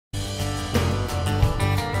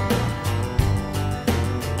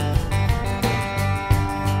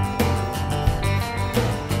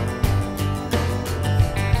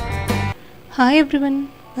Hi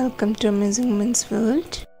everyone, welcome to Amazing Women's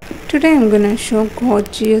World. Today I'm gonna show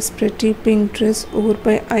gorgeous pretty pink dress over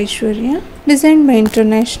by Aishwarya, designed by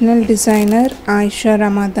international designer Aisha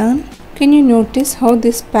Ramadan. Can you notice how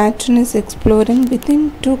this pattern is exploring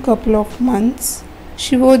within couple of months?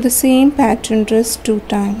 She wore the same pattern dress 2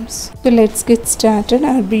 times. So let's get started.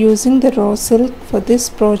 I'll be using the raw silk for this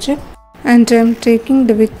project and I'm taking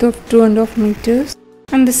the width of 2.5 meters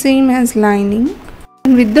and the same as lining.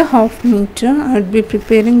 And with the 1/2 meter, I will be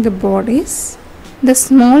preparing the bodice. The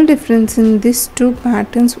small difference in these two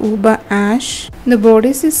patterns over ash, the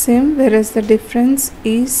bodice is same, whereas the difference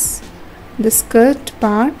is the skirt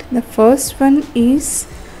part. The first one is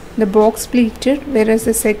the box pleated, whereas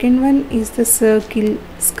the second one is the circle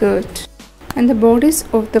skirt. And the bodice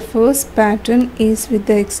of the first pattern is with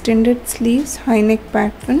the extended sleeves high neck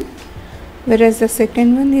pattern, whereas the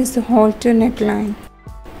second one is the halter neckline.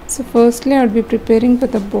 So firstly I will be preparing for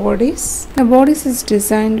the bodice. The bodice is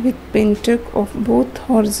designed with pintuck of both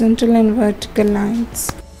horizontal and vertical lines.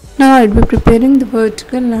 Now I will be preparing the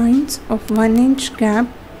vertical lines of 1 inch gap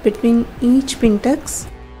between each pintucks.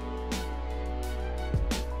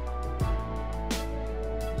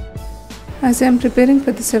 As I am preparing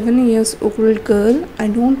for the 7-year-old girl, I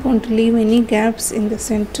don't want to leave any gaps in the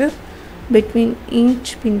center between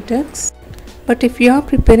each pintucks. But if you are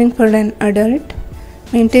preparing for an adult,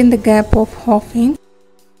 maintain the gap of 1/2 inch.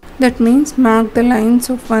 That means mark the lines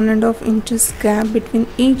of 1.5 inches gap between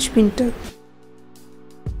each pintuck.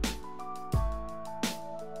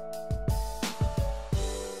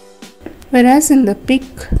 Whereas in the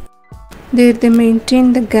pic, there they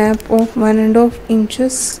maintain the gap of 1.5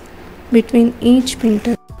 inches between each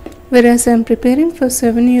pintuck. Whereas I am preparing for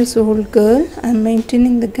 7-year-old girl, I am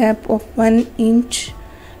maintaining the gap of 1 inch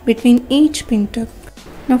between each pintuck.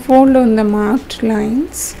 Now fold on the marked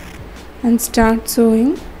lines and start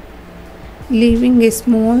sewing, leaving a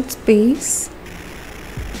small space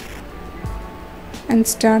and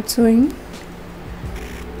start sewing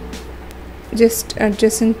just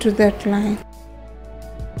adjacent to that line.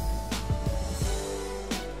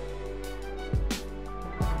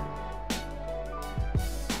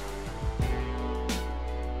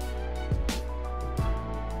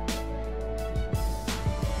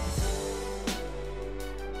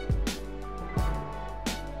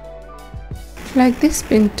 Like this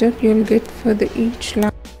pintuck you will get for each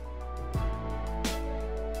line.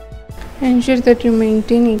 Ensure that you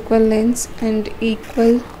maintain equal lengths and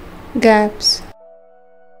equal gaps.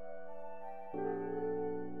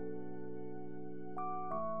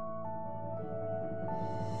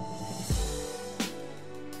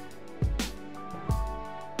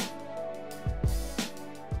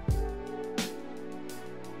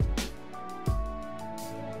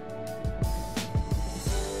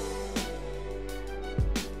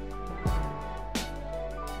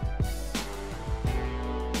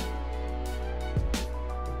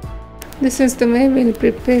 This is the way we will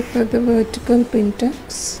prepare for the vertical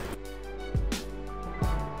pintucks.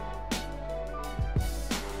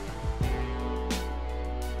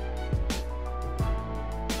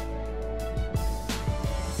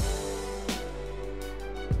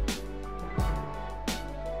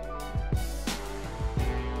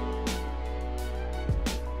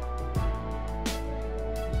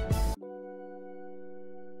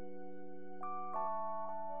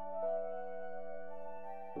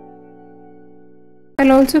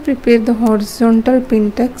 I'll also prepare the horizontal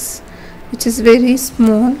pintucks, which is very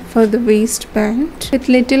small for the waistband, with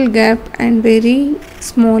little gap and very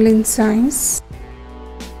small in size.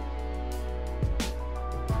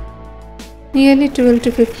 Nearly 12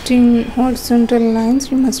 to 15 horizontal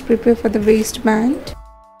lines you must prepare for the waistband.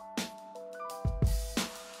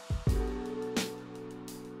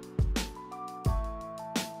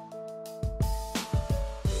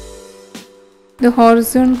 The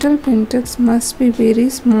horizontal pintucks must be very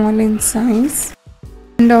small in size,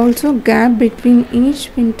 and also gap between each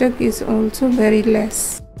pintuck is also very less.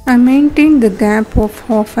 I maintain the gap of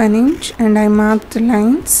 1/2 inch and I mark the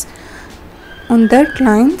lines. On that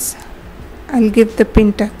lines I'll give the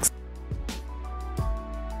pintucks.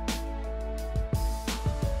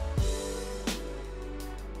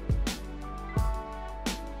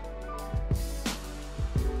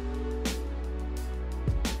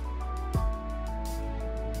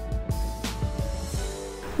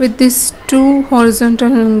 With these 2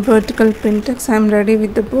 horizontal and vertical pintucks, I am ready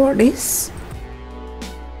with the bodice.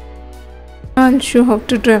 I'll show how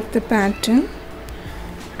to draft the pattern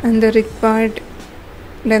and the required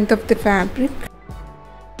length of the fabric.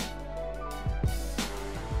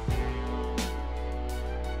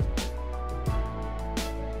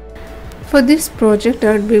 For this project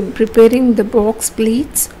I will be preparing the box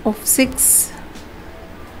pleats of 6.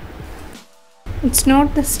 It's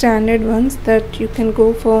not the standard ones that you can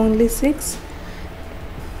go for only 6.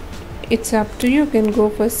 It's up to you. You can go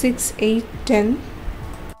for 6, 8, 10.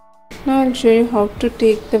 Now I'll show you how to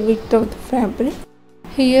take the width of the fabric.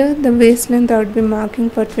 Here the waist length I would be marking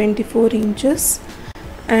for 24 inches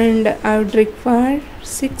and I would require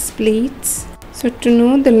 6 pleats. So to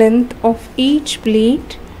know the length of each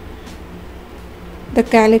pleat, the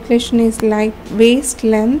calculation is like waist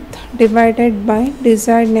length divided by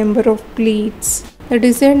desired number of pleats. The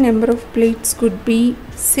desired number of pleats could be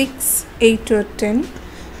 6, 8 or 10.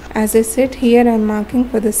 As I said, here I am marking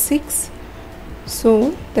for the 6.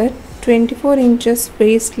 So that 24 inches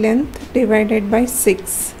waist length divided by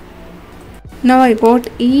 6. Now I got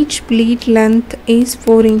each pleat length is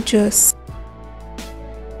 4 inches.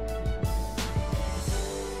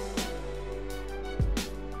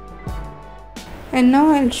 And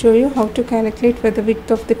now I'll show you how to calculate for the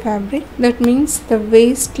width of the fabric. That means the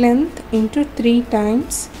waist length into 3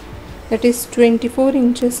 times, that is 24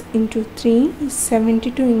 inches into 3 is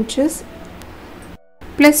 72 inches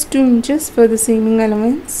plus 2 inches for the seaming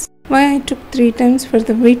allowance. Why I took 3 times for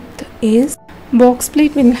the width is box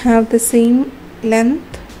pleat will have the same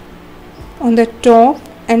length on the top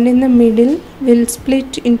and in the middle will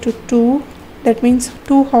split into 2, that means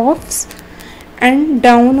 2 halves, and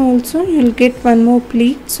down also you will get one more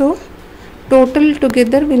pleat. So total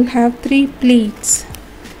together will have 3 pleats.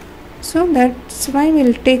 So that's why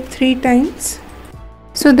we'll take 3 times.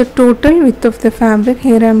 So the total width of the fabric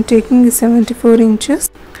here I am taking is 74 inches.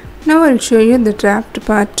 Now I'll show you the draft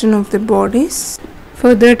pattern of the bodice.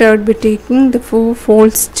 For that I would be taking the 4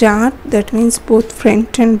 folds chart, that means both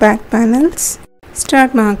front and back panels.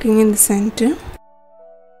 Start marking in the center.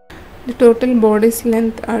 The total bodice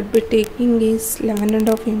length I would be taking is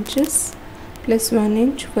 11.5 inches plus 1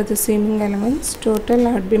 inch for the seaming allowance. Total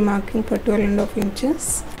I would be marking for 12.5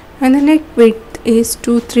 inches. And the neck width is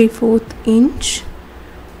 2 3/4 inch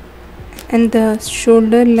and the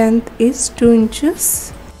shoulder length is 2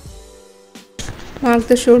 inches. Mark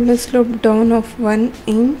the shoulder slope down of 1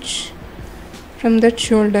 inch from that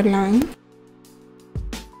shoulder line.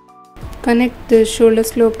 Connect the shoulder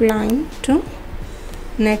slope line to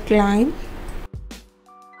neckline.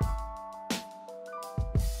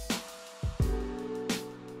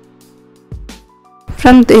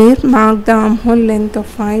 From there mark the armhole length of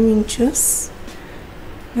 5 inches.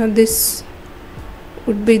 Now this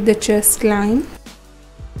would be the chest line.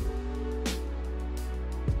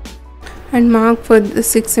 And mark for the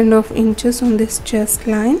 6.5 inches on this chest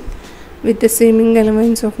line with the seaming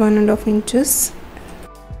allowance of 1.5 inches.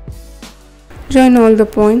 Join all the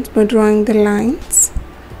points by drawing the lines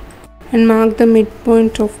and mark the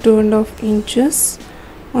midpoint of 2.5 inches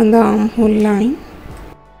on the armhole line.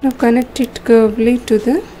 Now connect it curvely to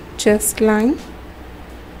the chest line,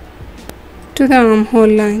 to the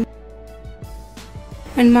armhole line,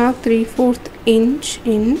 and mark 3/4 inch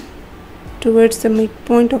in towards the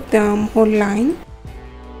midpoint of the armhole line.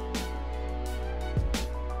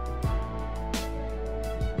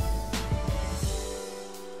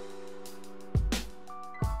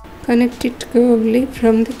 Connect it curvely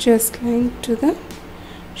from the chest line to the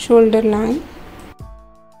shoulder line.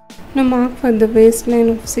 Now mark for the waistline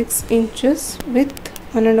of 6 inches with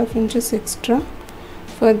 1.5 inches extra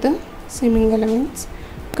for the seaming allowance.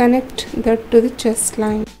 Connect that to the chest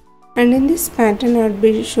line. And in this pattern I will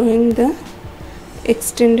be showing the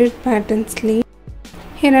extended pattern sleeve.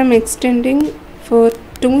 Here I am extending for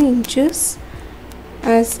 2 inches.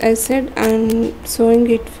 As I said, I am sewing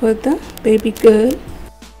it for the baby girl.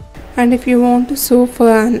 And if you want to sew for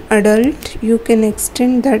an adult, you can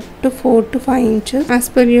extend that to 4 to 5 inches as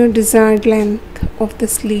per your desired length of the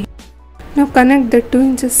sleeve. Now connect the 2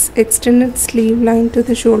 inches extended sleeve line to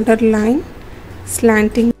the shoulder line,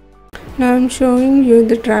 slanting. Now I am showing you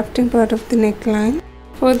the drafting part of the neckline.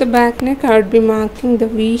 For the back neck, I would be marking the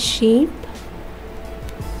V shape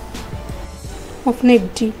of neck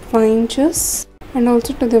deep 5 inches, and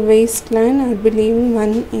also to the waistline I would be leaving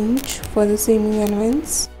 1 inch for the seaming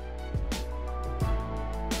allowance.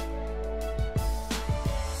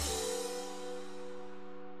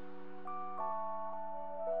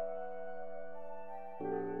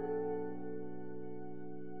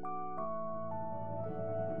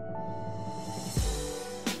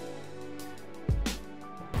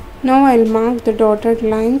 Now I will mark the dotted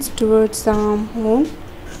lines towards the armhole,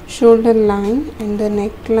 shoulder line and the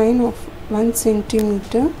neckline of 1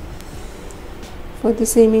 centimeter for the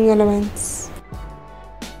seaming allowance.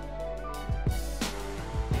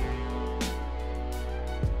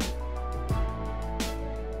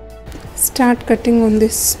 start cutting on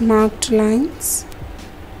these marked lines.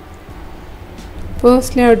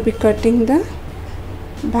 Firstly, I would be cutting the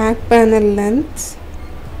back panel length,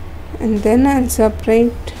 and then I'll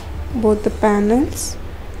separate both the panels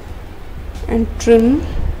and trim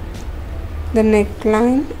the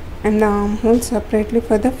neckline and the armhole separately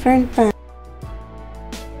for the front panel.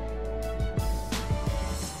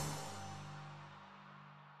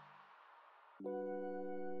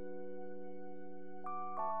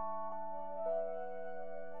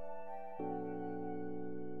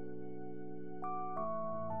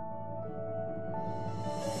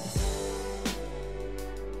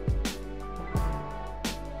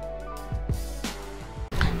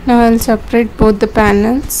 Now I'll separate both the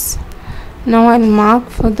panels. Now I'll mark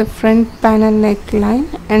for the front panel neckline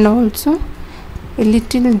and also a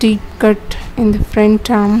little deep cut in the front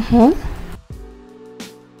armhole.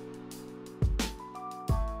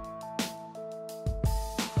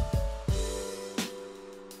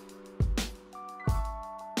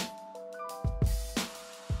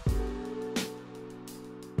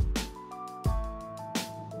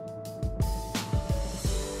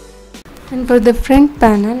 And for the front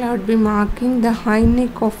panel, I would be marking the high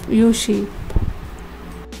neck of U shape.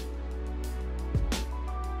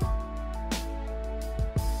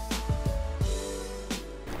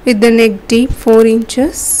 With the neck deep 4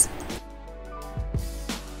 inches.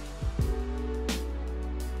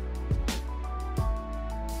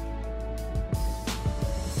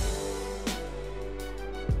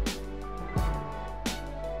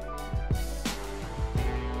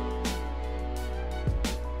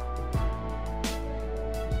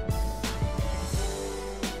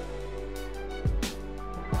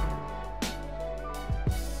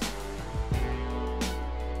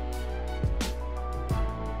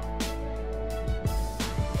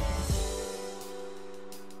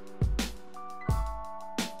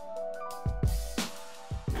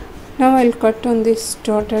 Now I'll cut on these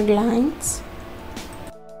dotted lines.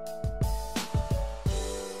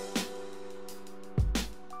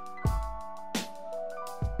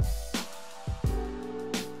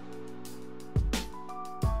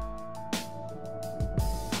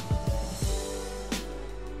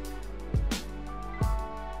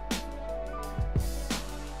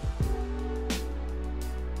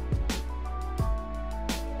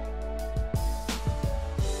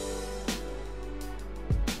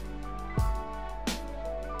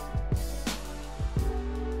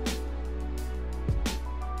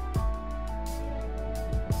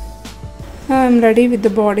 Now I am ready with the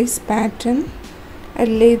body's pattern.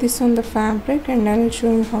 I'll lay this on the fabric and I'll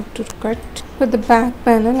show you how to cut. For the back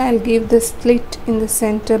panel, I'll give the slit in the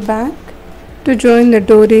center back to join the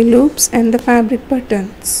dory loops and the fabric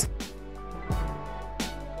buttons.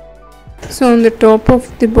 So on the top of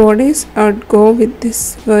the bodice, I'd go with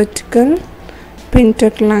this vertical pin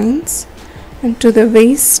tuck lines, and to the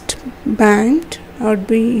waist band, I would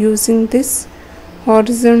be using this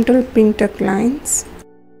horizontal pin tuck lines.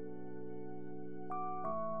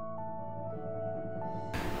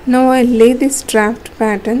 Now I'll lay these draft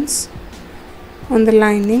patterns on the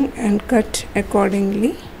lining and cut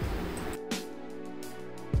accordingly.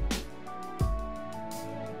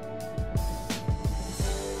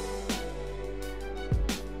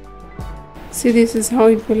 See, this is how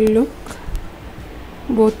it will look,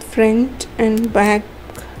 both front and back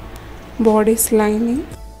bodice lining.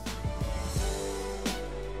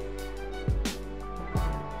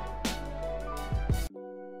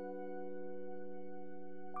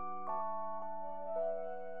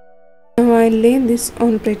 Now I'll lay this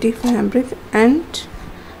on pretty fabric and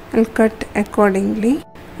I'll cut accordingly.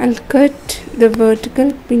 I'll cut the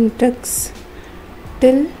vertical pin tucks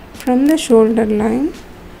till from the shoulder line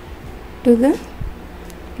to the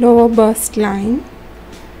lower bust line,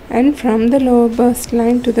 and from the lower bust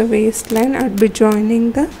line to the waistline I'd be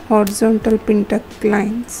joining the horizontal pin tuck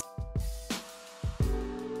lines.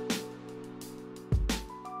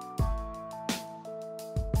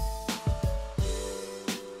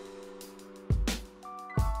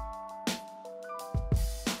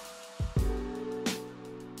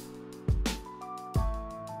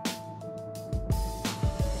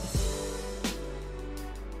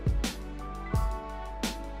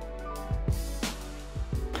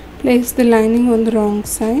 Place the lining on the wrong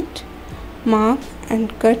side, mark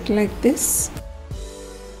and cut like this.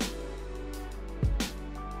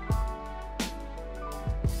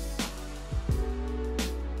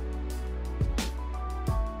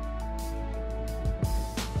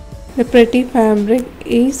 The pretty fabric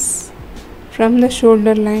is from the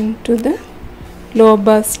shoulder line to the lower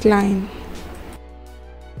bust line.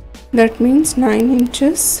 That means 9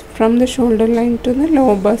 inches from the shoulder line to the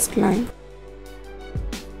lower bust line.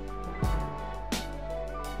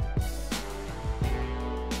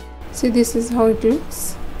 See, this is how it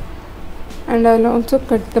looks. And I'll also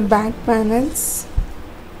cut the back panels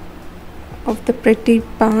of the pretty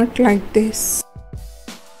part like this.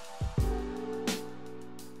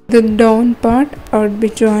 The down part I would be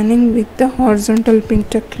joining with the horizontal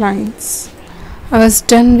pin-tuck lines. I was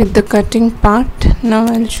done with the cutting part. Now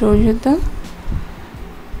I'll show you the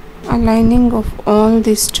aligning of all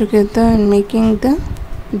this together and making the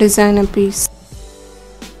designer piece.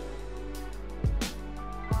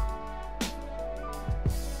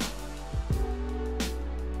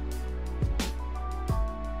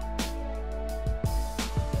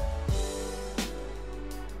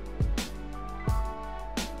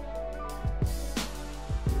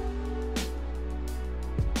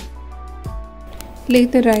 Lay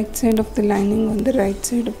the right side of the lining on the right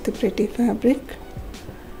side of the pretty fabric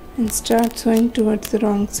and start sewing towards the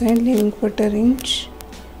wrong side, leaving 1/4 inch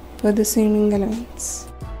for the seaming allowance.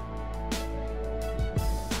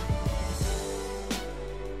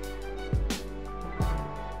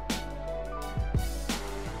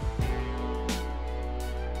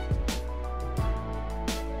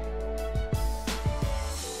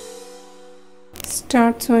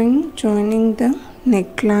 Start sewing, joining the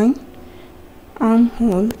neckline,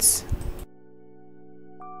 armholes.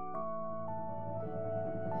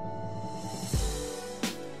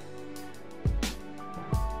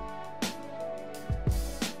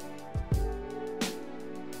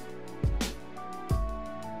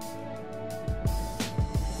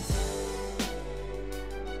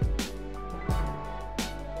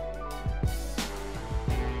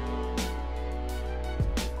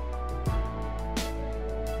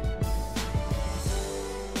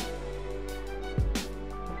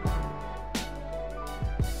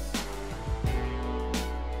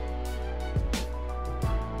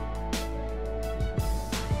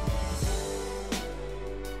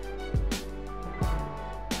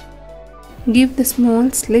 Give the small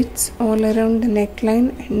slits all around the neckline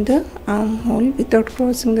and the armhole without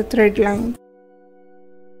crossing the thread line.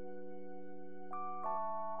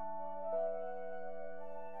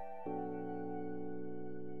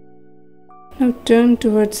 Now turn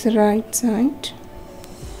towards the right side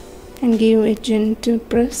and give a gentle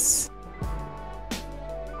press.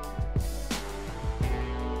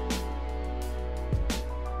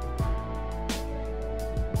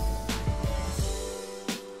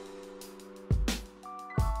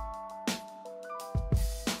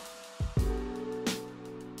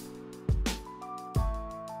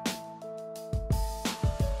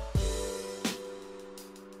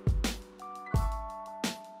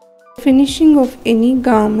 Finishing of any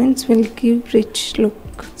garments will give rich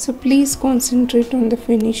look, so please concentrate on the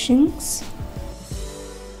finishings.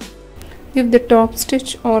 Give the top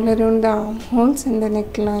stitch all around the armholes and the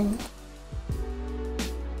neckline.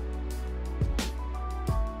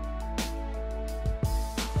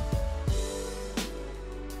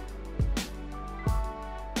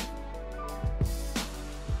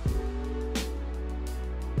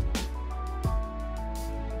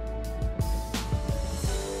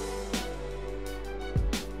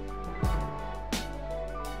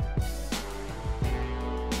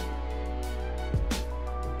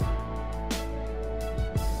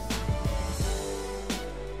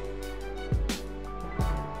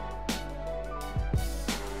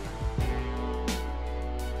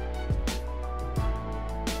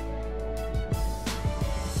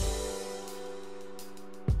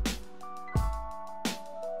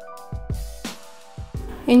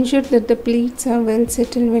 Ensure that the pleats are well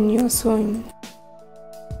settled when you are sewing.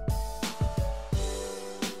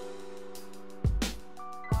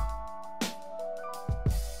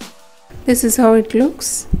 This is how it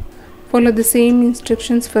looks. Follow the same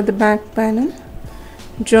instructions for the back panel.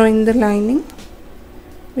 Join the lining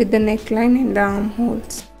with the neckline and the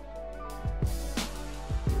armholes.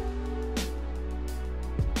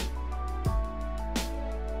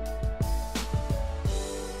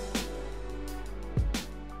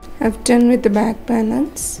 I've done with the back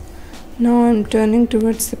panels. Now I'm turning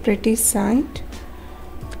towards the pretty side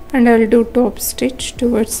and I'll do top stitch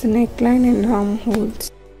towards the neckline and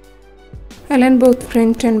armholes. Align both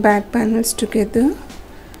front and back panels together.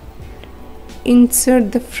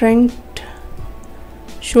 Insert the front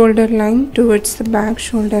shoulder line towards the back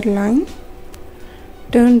shoulder line.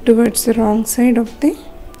 Turn towards the wrong side of the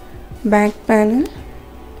back panel.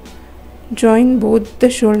 Join both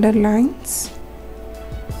the shoulder lines,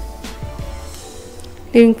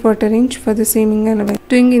 leaving 1/4 inch for the seaming allowance.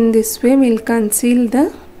 Doing in this way will conceal the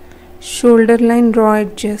shoulder line raw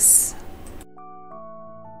edges.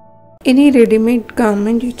 Any ready-made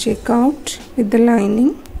garment you check out with the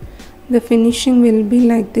lining, the finishing will be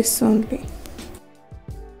like this only.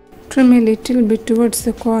 Trim a little bit towards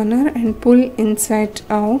the corner and pull inside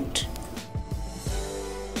out.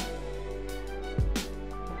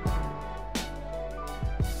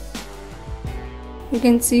 You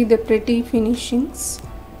can see the pretty finishings.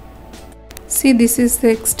 See, this is the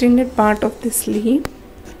extended part of the sleeve,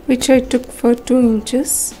 which I took for 2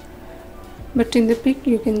 inches, but in the pic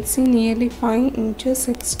you can see nearly 5 inches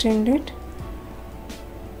extended.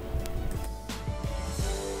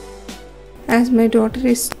 As my daughter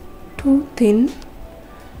is too thin,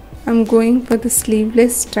 I'm going for the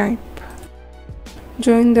sleeveless type.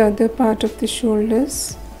 Join the other part of the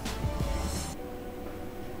shoulders.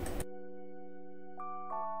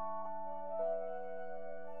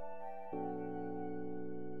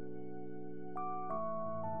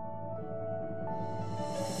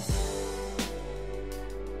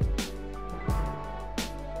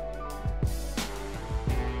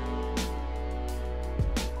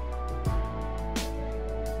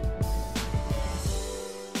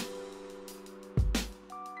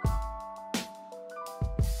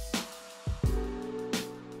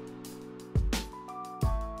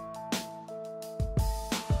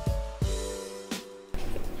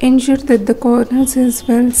 Ensure that the corners is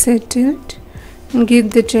well settled and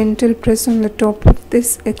give the gentle press on the top of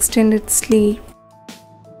this extended sleeve.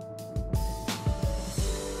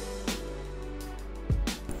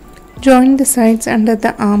 Join the sides under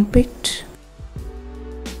the armpit.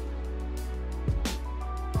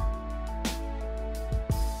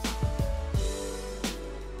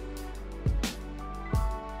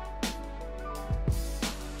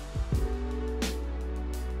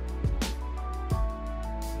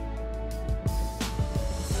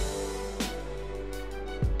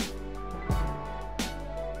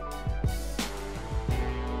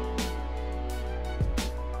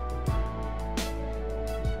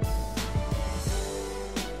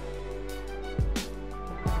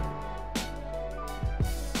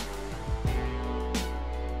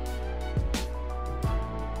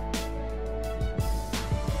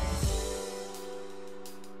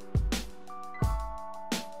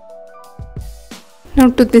 Now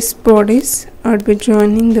to this bodice, I would be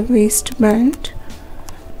joining the waistband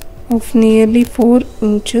of nearly 4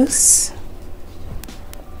 inches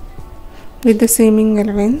with the seaming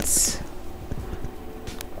allowance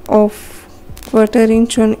of 1/4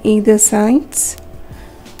 inch on either sides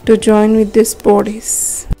to join with this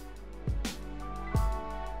bodice.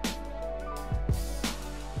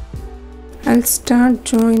 I'll start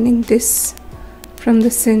joining this from the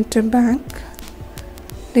center back,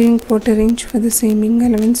 leaving 1/4 inch for the seaming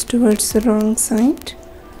allowance towards the wrong side.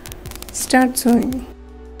 Start sewing.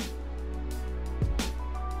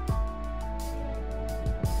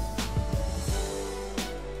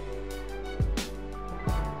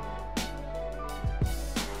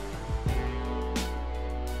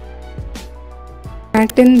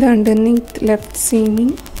 Flatten the underneath left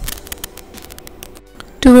seaming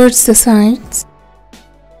towards the sides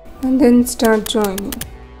and then start joining.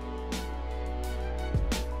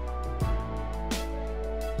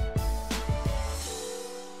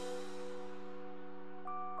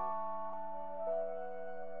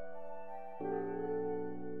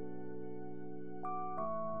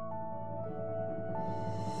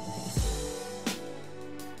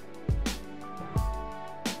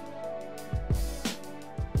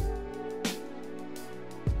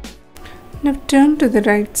 Now turn to the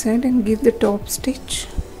right side and give the top stitch.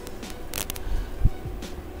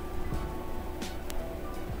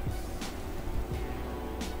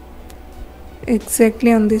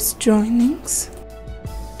 Exactly on these joinings.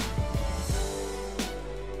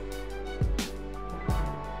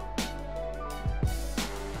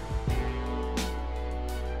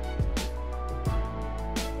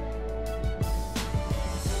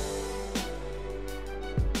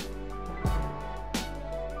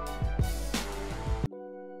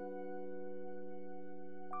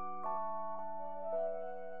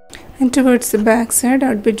 And towards the back side, I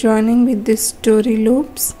would be joining with these story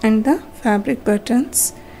loops and the fabric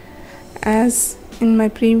buttons. As in my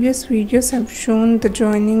previous videos, I have shown the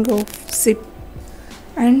joining of zip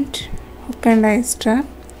and hook and eye strap.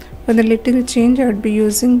 For the little change, I would be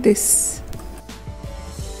using this.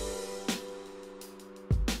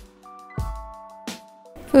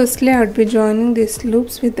 Firstly, I would be joining these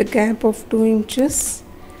loops with the gap of 2 inches,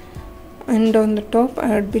 and on the top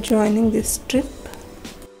I would be joining this strip.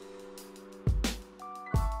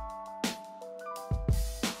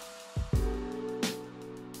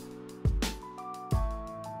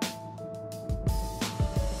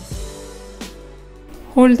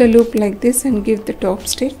 Hold the loop like this and give the top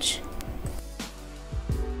stitch.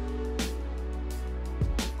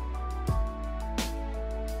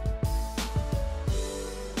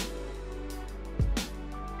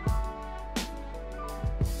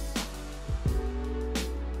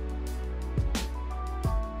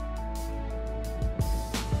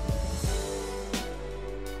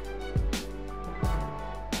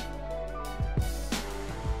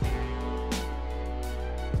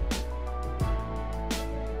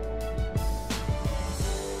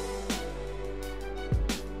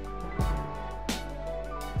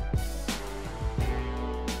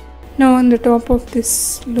 Now on the top of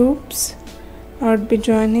this loops, I would be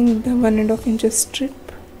joining the 1.5 inches strip.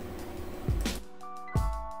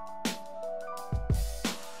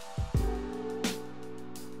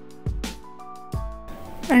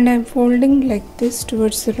 And I am folding like this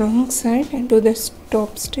towards the wrong side and do the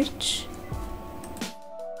top stitch.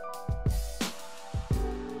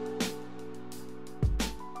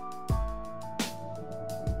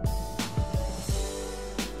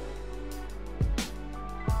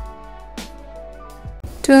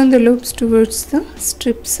 Turn the loops towards the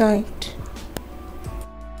strip side.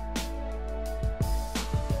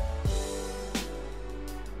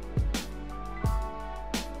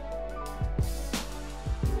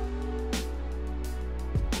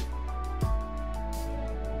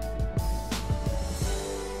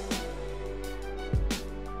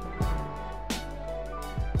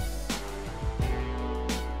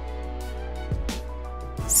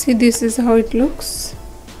 See, this is how it looks.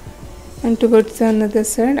 And towards the another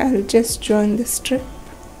side, I'll just join the strip.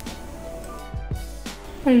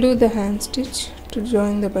 I'll do the hand stitch to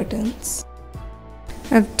join the buttons.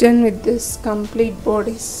 I've done with this complete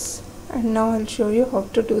bodice, and now I'll show you how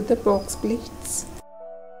to do the box pleats.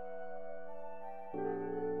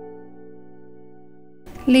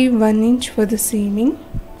 Leave 1 inch for the seaming,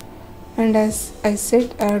 and as I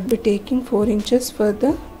said, I would be taking 4 inches for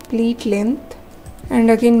the pleat length,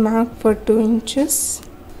 and again mark for 2 inches.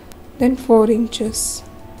 Then 4 inches.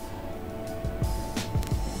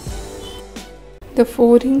 The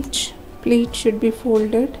 4-inch pleat should be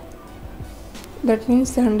folded. That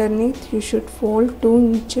means the underneath you should fold 2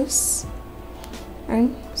 inches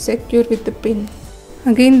and secure with the pin.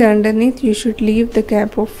 Again the underneath you should leave the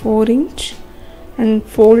gap of 4 inch and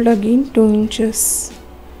fold again 2 inches.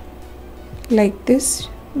 Like this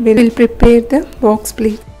we will prepare the box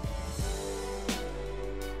pleat.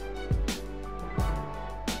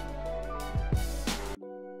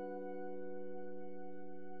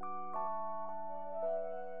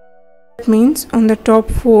 Means on the top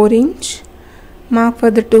 4 inch, mark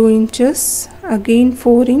for the 2 inches, again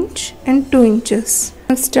 4 inch and 2 inches.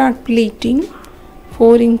 Now start pleating.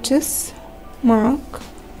 4 inches, mark,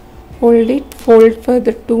 hold it, fold for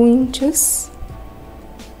the 2 inches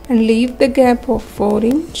and leave the gap of 4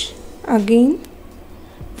 inch, again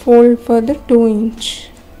fold for the 2 inch.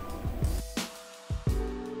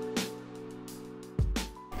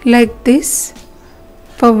 Like this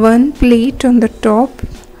for 1 pleat on the top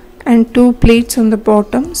and 2 pleats on the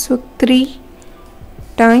bottom, so 3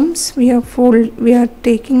 times we are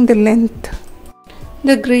taking the length.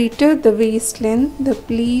 The greater the waist length, the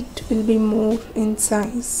pleat will be more in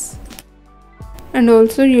size, and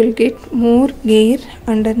also you will get more gear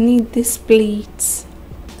underneath these pleats.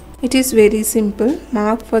 It is very simple.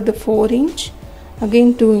 Mark for the 4 inch,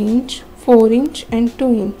 again 2 inch, 4 inch and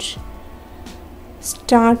 2 inch.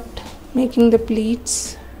 Start making the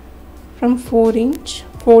pleats from 4 inch.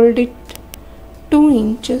 Fold it 2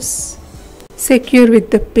 inches, secure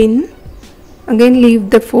with the pin, again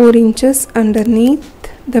leave the 4 inches underneath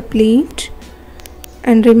the pleat,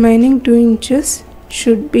 and remaining 2 inches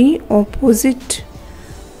should be opposite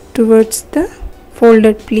towards the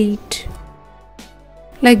folded pleat.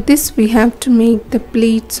 Like this we have to make the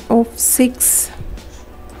pleats of 6.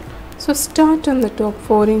 So start on the top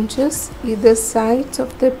 4 inches, either sides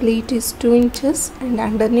of the pleat is 2 inches and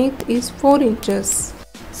underneath is 4 inches.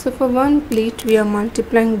 So for 1 pleat we are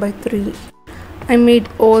multiplying by 3. I made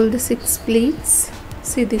all the 6 pleats.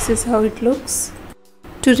 See, this is how it looks.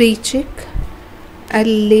 To recheck, I'll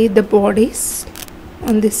lay the bodies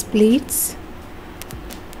on these pleats.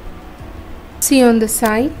 See, on the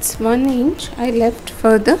sides 1 inch I left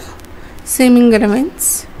for the seaming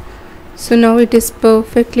elements. So now it is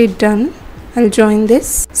perfectly done. I'll join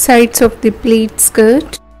this sides of the pleat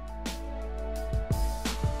skirt.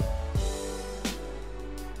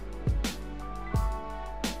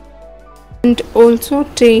 And also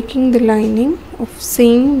taking the lining of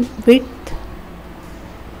same width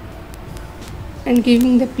and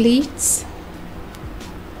giving the pleats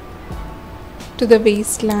to the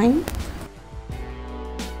waistline.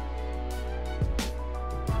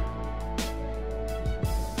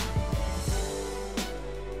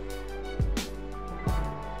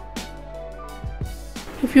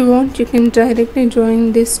 If you want, you can directly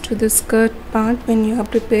join this to the skirt part when you are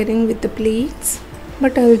preparing with the pleats,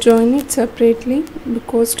 but I'll join it separately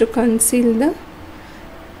because to conceal the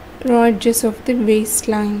raw edges of the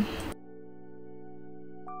waistline.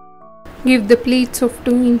 Give the pleats of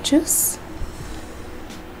 2 inches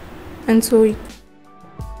and sew it.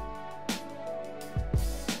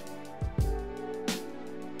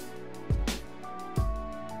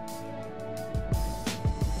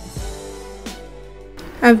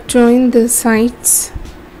 I've joined the sides.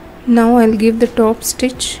 Now I'll give the top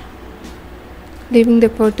stitch, leaving the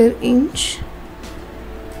 1/4 inch.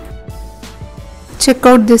 Check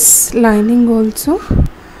out this lining also.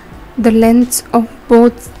 The lengths of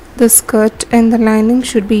both the skirt and the lining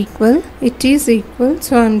should be equal. It is equal,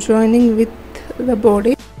 so I'm joining with the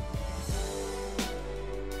body.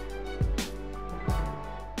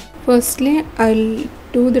 Firstly, I'll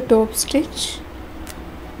do the top stitch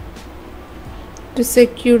to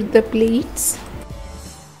secure the pleats.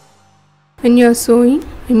 When you are sewing,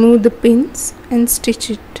 remove the pins and stitch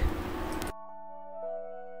it.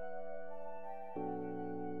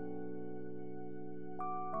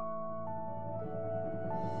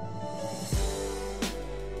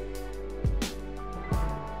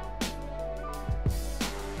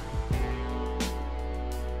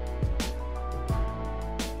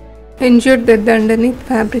 Ensure that the underneath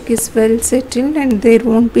fabric is well settled and there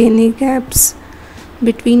won't be any gaps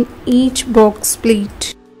between each box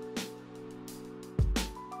pleat.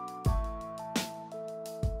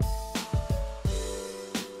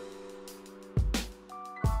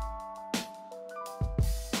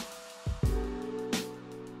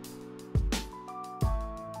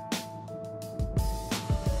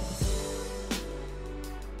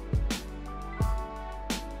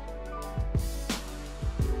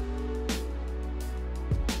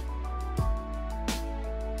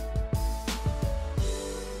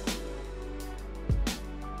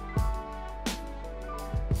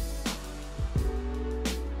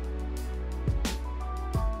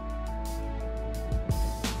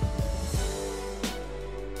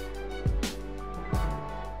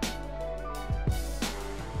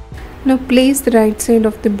 Now place the right side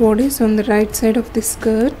of the bodice on the right side of the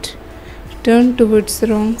skirt. Turn towards the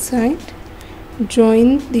wrong side. Join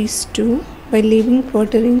these two by leaving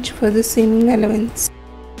 1/4 inch for the seaming allowance.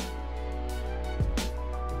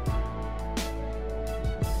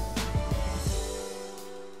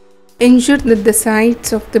 Ensure that the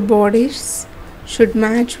sides of the bodice should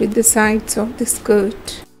match with the sides of the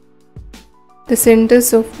skirt. The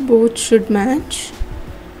centers of both should match.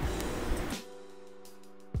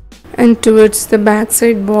 And towards the back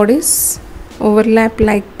side bodice, overlap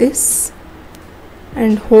like this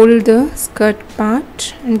and hold the skirt part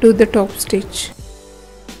and do the top stitch.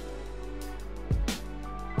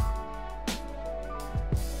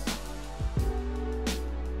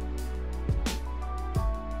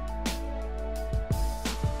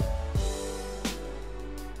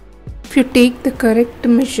 If you take the correct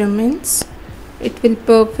measurements, it will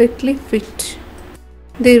perfectly fit.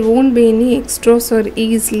 There won't be any extras or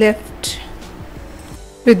ease left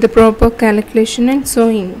with the proper calculation and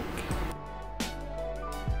sewing.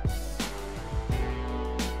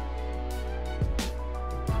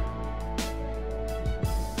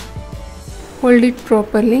 Hold it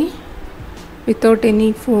properly without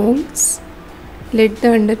any folds. Let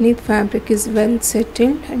the underneath fabric is well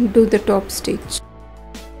settled and do the top stitch.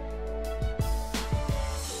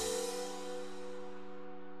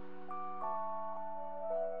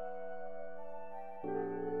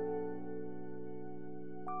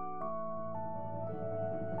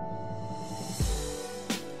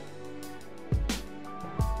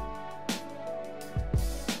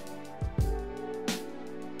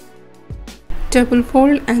 Double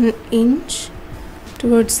fold an inch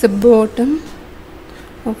towards the bottom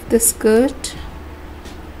of the skirt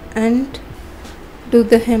and do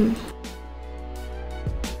the hem.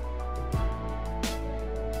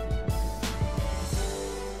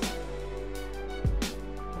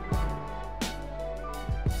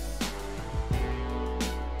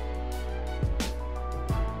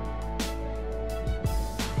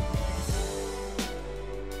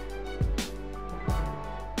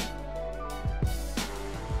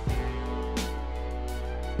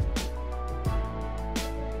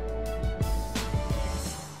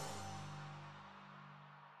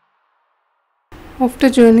 After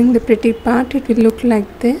joining the pretty part, it will look like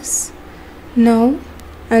this. Now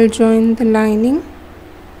I'll join the lining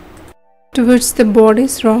towards the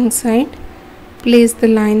body's wrong side. Place the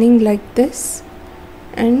lining like this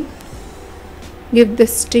and give the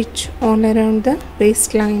stitch all around the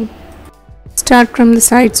waistline. Start from the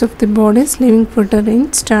sides of the bodice, leaving 1/4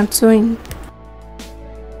 inch. Start sewing.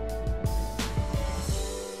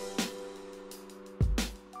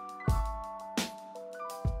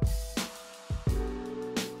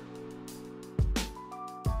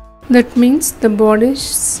 That means the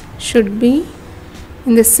bodice should be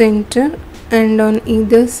in the center and on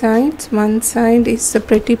either sides. One side is the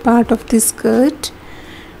pretty part of the skirt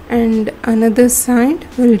and another side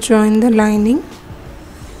will join the lining.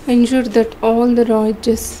 Ensure that all the raw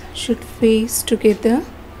edges should face together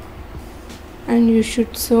and you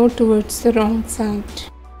should sew towards the wrong side.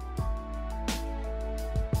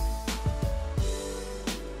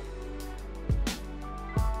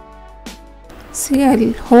 See,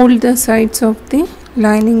 I'll hold the sides of the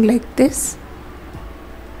lining like this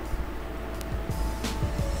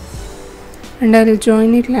and I will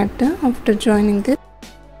join it later after joining this.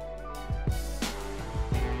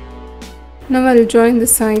 Now I will join the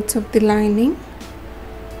sides of the lining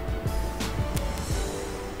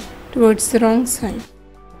towards the wrong side.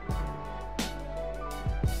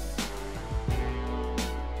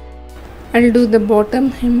 I will do the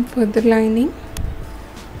bottom hem for the lining,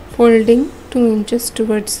 folding 2 inches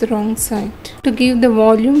towards the wrong side. To give the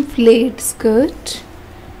volume flared skirt,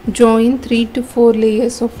 join 3 to 4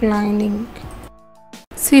 layers of lining.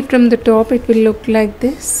 See, from the top it will look like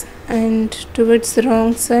this, and towards the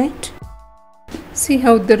wrong side, see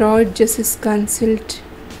how the raw edges is concealed.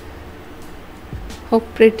 How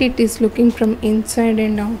pretty it is looking from inside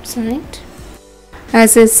and outside.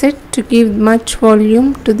 As I said, to give much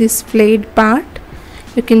volume to this flayed part,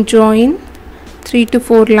 you can join 3 to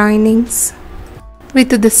 4 linings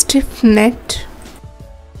with the stiff net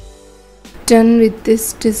done with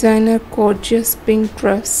this designer gorgeous pink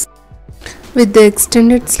dress with the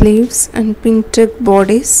extended sleeves and pink tuck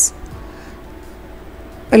bodice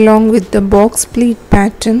along with the box pleat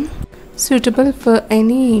pattern, suitable for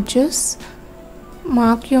any ages.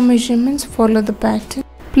 Mark your measurements, follow the pattern.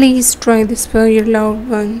 Please try this for your loved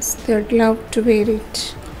ones, they'd love to wear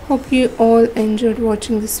it. Hope you all enjoyed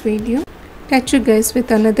watching this video. Catch you guys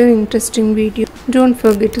with another interesting video. Don't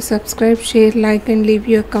forget to subscribe, share, like and leave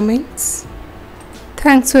your comments.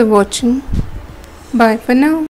 Thanks for watching. Bye for now.